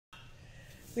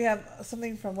We have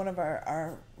something from one of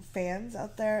our fans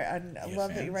out there, and I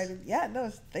love that you write it. Yeah,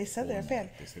 no, they said they're a fan.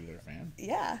 They said they're a fan?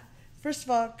 Yeah. First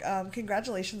of all,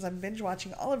 congratulations. I'm binge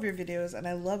watching all of your videos, and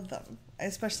I love them. I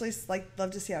especially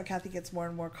love to see how Cathy gets more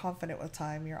and more confident with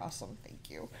time. You're awesome. Thank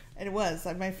you. And it was.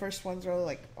 My first ones were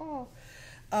like, oh.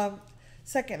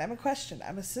 Second, I'm a question.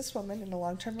 I'm a cis woman in a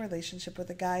long-term relationship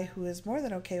with a guy who is more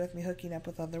than okay with me hooking up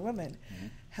with other women. Mm-hmm.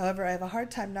 However, I have a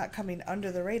hard time not coming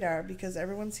under the radar because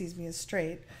everyone sees me as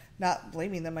straight. Not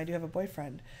blaming them, I do have a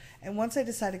boyfriend. And once I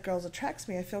decide a girl attracts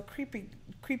me, I feel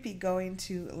creepy going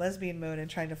to lesbian mode and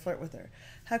trying to flirt with her.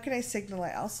 How can I signal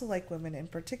I also like women,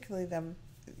 and particularly them,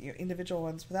 individual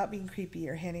ones, without being creepy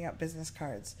or handing out business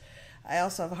cards? I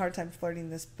also have a hard time flirting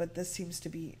this, but this seems to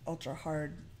be ultra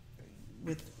hard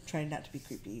with trying not to be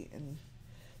creepy. And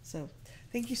so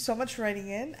thank you so much for writing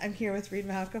in. I'm here with Reid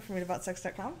from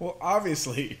ReidAboutSex.com. Well,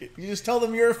 obviously, you just tell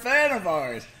them you're a fan of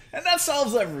ours, and that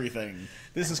solves everything.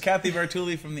 This is Cathy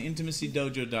Bartuli from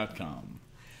theintimacydojo.com.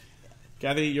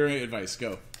 Cathy, your advice,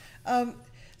 go.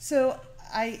 So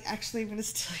I actually am going to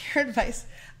steal your advice.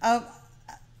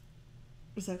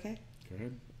 Was that okay? Go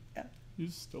ahead. Yeah. You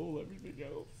stole everything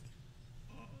else.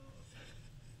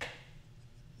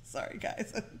 Sorry,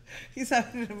 guys. He's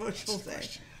having an emotional day.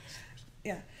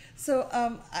 Yeah. So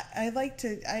I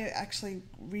actually,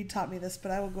 Reid taught me this,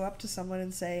 but I will go up to someone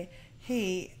and say,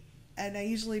 hey, and I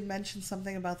usually mention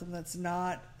something about them that's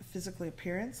not physically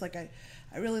appearance. Like I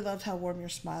really loved how warm your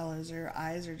smile is, or your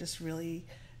eyes are just really,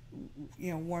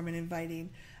 warm and inviting.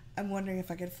 I'm wondering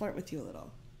if I could flirt with you a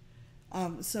little.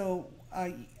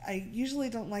 I usually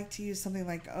don't like to use something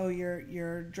like, oh,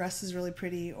 your dress is really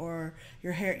pretty, or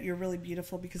your hair, you're really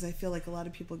beautiful, because I feel like a lot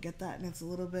of people get that and it's a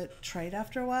little bit trite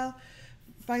after a while.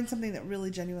 Find something that really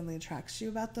genuinely attracts you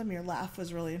about them. Your laugh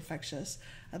was really infectious.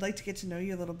 I'd like to get to know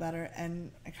you a little better,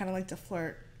 and I kind of like to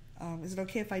flirt. Is it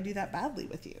okay if I do that badly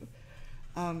with you?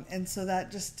 And so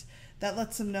that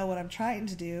lets them know what I'm trying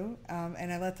to do,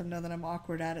 and I let them know that I'm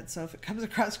awkward at it. So if it comes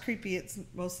across creepy, it's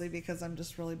mostly because I'm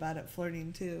just really bad at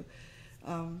flirting too.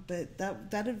 But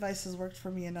that advice has worked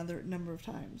for me another number of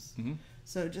times. Mm-hmm.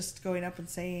 So just going up and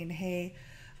saying, hey,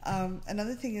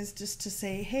 another thing is just to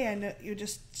say, hey, I know, you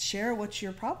just share what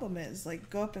your problem is. Like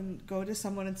go to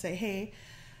someone and say, hey,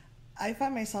 I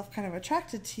find myself kind of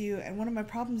attracted to you, and one of my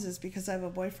problems is because I have a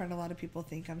boyfriend, a lot of people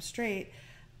think I'm straight.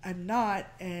 I'm not,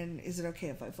 and is it okay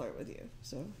if I flirt with you?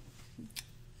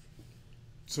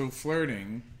 So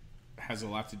flirting has a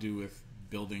lot to do with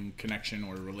building connection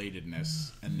or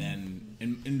relatedness, and then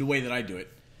in the way that I do it,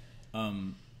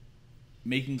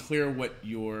 making clear what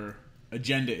your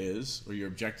agenda is or your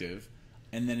objective,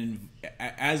 and then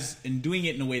in doing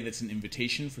it in a way that's an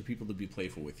invitation for people to be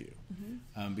playful with you.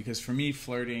 Mm-hmm. Because for me,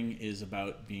 flirting is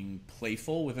about being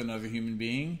playful with another human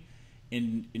being,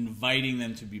 in inviting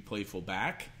them to be playful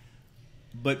back.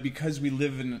 But because we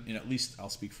live in at least I'll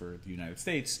speak for the United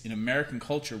States, in American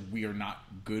culture, we are not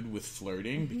good with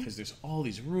flirting, mm-hmm. because there's all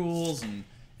these rules, and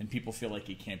people feel like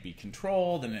it can't be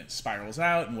controlled, and it spirals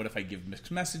out. And what if I give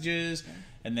mixed messages? Okay.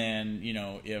 And then,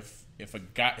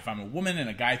 if I'm a woman and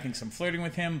a guy thinks I'm flirting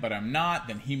with him, but I'm not,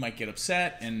 then he might get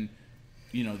upset. And,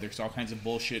 there's all kinds of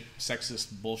bullshit,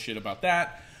 sexist bullshit about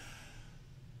that.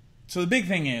 So the big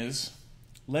thing is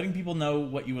letting people know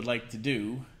what you would like to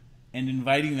do, and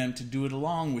inviting them to do it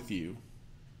along with you.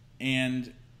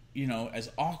 And,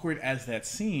 as awkward as that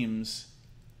seems,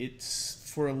 it's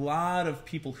for a lot of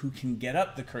people who can get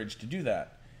up the courage to do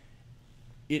that,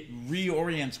 it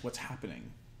reorients what's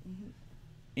happening. Mm-hmm.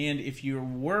 And if you're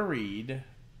worried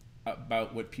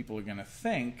about what people are going to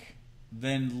think,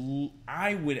 then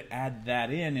I would add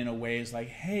that in a way as like,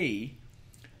 hey,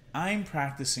 I'm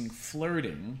practicing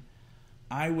flirting.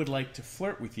 I would like to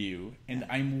flirt with you, and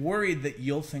I'm worried that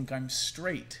you'll think I'm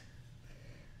straight.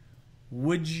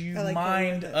 Would you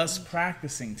mind us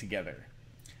practicing together?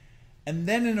 And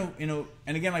then and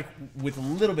again, like with a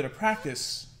little bit of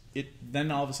practice,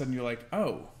 then all of a sudden you're like,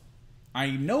 oh,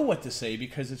 I know what to say,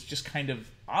 because it's just kind of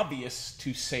obvious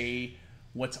to say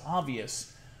what's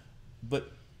obvious.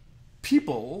 But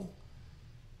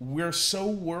we're so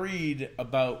worried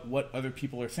about what other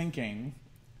people are thinking,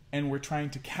 and we're trying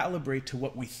to calibrate to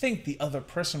what we think the other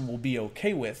person will be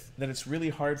okay with, that it's really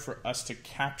hard for us to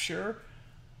capture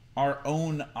our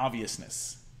own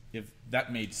obviousness, if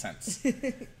that made sense.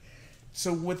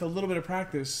 So with a little bit of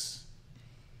practice,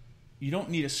 you don't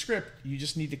need a script, you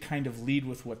just need to kind of lead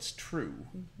with what's true.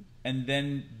 Mm-hmm. And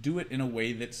then do it in a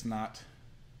way that's not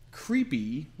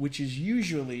creepy, which is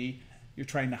usually you're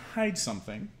trying to hide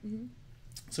something. Mm-hmm.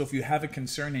 So if you have a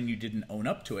concern and you didn't own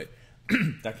up to it,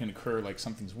 that can occur, like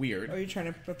something's weird. Or you're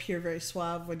trying to appear very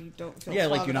suave when you don't feel suave. Yeah,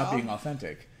 like you're at not all. being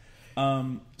authentic.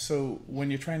 So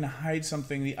when you're trying to hide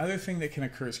something, the other thing that can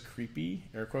occur as creepy,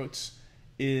 air quotes,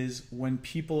 is when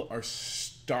people are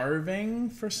starving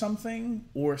for something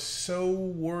or so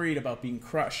worried about being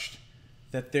crushed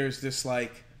that there's this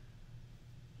like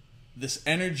this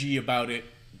energy about it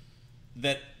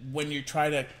that when you try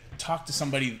to talk to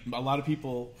somebody, a lot of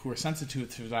people who are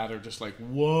sensitive to that are just like,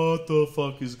 what the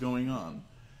fuck is going on?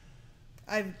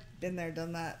 I've been there,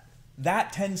 done that.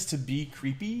 That tends to be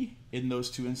creepy in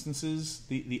those two instances.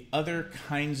 The other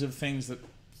kinds of things that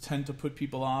tend to put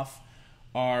people off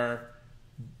are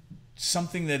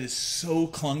something that is so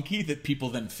clunky that people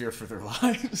then fear for their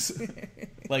lives.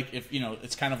 Like if,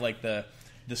 it's kind of like the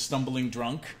stumbling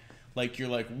drunk. Like you're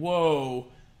like, whoa,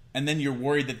 and then you're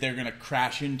worried that they're going to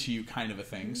crash into you kind of a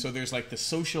thing. Mm-hmm. So there's like the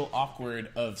social awkward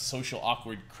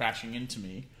crashing into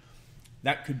me.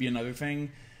 That could be another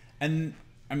thing. And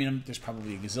I mean, there's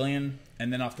probably a gazillion.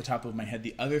 And then off the top of my head,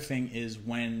 the other thing is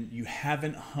when you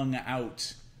haven't hung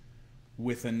out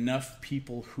with enough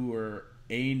people who are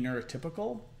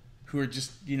neurotypical, who are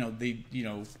just,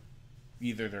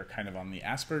 either they're kind of on the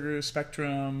Asperger's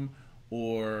spectrum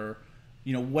or,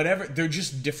 whatever. They're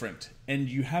just different. And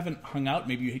you haven't hung out.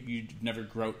 Maybe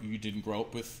you didn't grow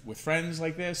up with friends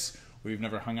like this, or you've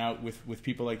never hung out with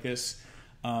people like this.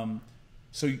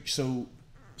 So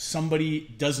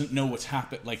somebody doesn't know what's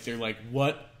happened. Like they're like,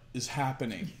 what is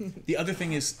happening? The other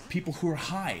thing is people who are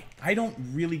high. I don't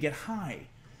really get high.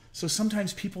 So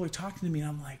sometimes people are talking to me and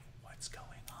I'm like, what's going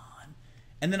on?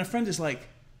 And then a friend is like,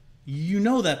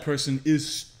 that person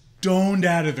is stoned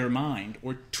out of their mind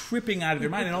or tripping out of their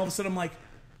mind. And all of a sudden I'm like,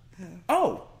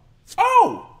 oh,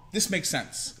 this makes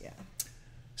sense. Yeah.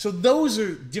 So those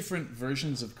are different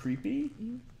versions of creepy.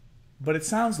 Mm-hmm. But it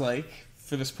sounds like,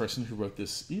 for this person who wrote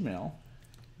this email,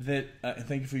 that, and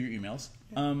thank you for your emails,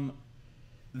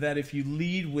 that if you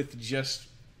lead with just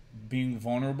being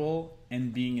vulnerable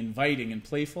and being inviting and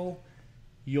playful,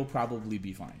 you'll probably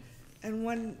be fine. And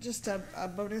a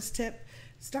bonus tip,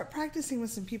 start practicing with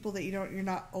some people that you're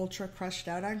not ultra crushed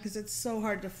out on, because it's so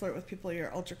hard to flirt with people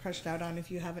you're ultra crushed out on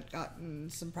if you haven't gotten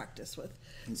some practice with.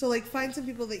 So like find some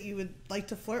people that you would like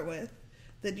to flirt with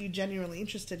that you're genuinely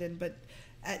interested in, but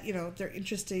they're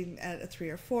interesting at a 3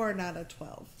 or 4, not a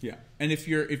 12. Yeah. And if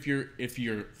you're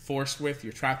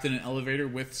you're trapped in an elevator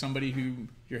with somebody who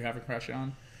you're having a crush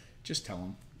on, just tell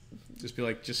them. Just be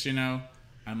like,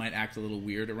 I might act a little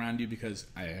weird around you because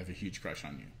I have a huge crush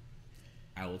on you.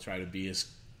 I will try to be as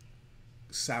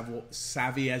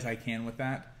savvy as I can with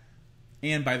that.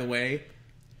 And by the way,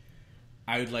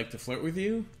 I would like to flirt with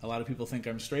you. A lot of people think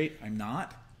I'm straight. I'm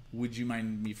not. Would you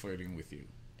mind me flirting with you?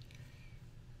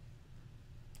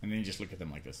 And then you just look at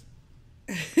them like this.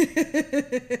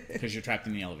 Because you're trapped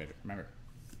in the elevator, remember?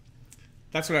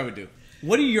 That's what I would do.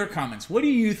 What are your comments? What do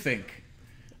you think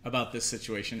about this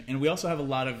situation? And we also have a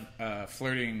lot of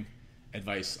flirting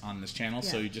advice on this channel,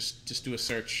 so you just do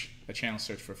a channel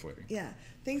search for flirting. Yeah.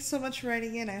 Thanks so much for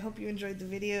writing in. I hope you enjoyed the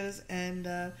videos,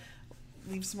 and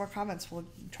leave some more comments. We'll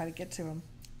try to get to them.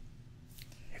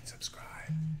 Hit subscribe.